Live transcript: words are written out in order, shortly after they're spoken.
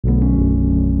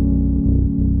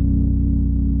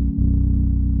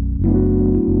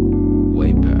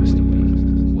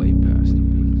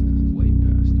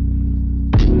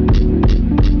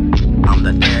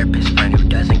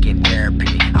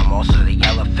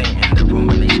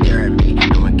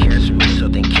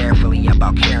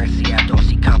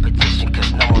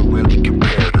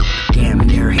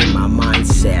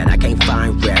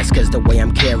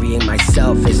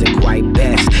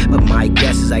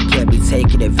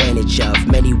advantage of.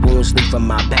 Many wounds leak from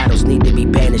my battles need to be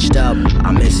bandaged up.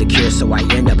 I'm insecure, so I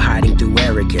end up hiding through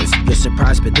arrogance. You're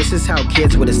surprised, but this is how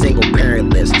kids with a single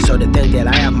parent lives. So to think that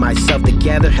I have myself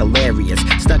together, hilarious.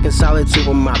 Stuck in solitude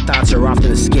when my thoughts are often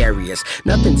the scariest.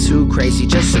 Nothing too crazy,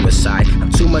 just suicide.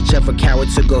 I'm too much of a coward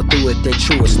to go through with the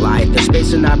truest lie. There's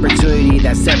space and opportunity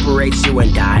that separates you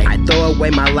and I throw away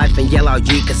my life and yell out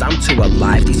ye, cause I'm too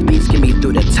alive. These beats get me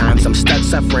through the times I'm stuck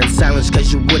suffering silence,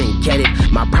 cause you wouldn't get it.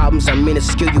 My problems are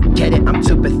minuscule, you get it. I'm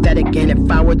too pathetic, and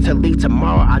if I were to leave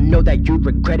tomorrow, I know that you'd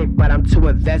regret it. But I'm too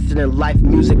invested in life,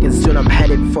 music, and soon I'm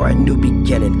headed for a new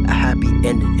beginning, a happy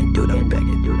ending, and dude, I'm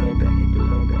begging, dude, I'm begging, dude,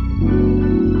 I'm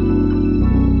begging.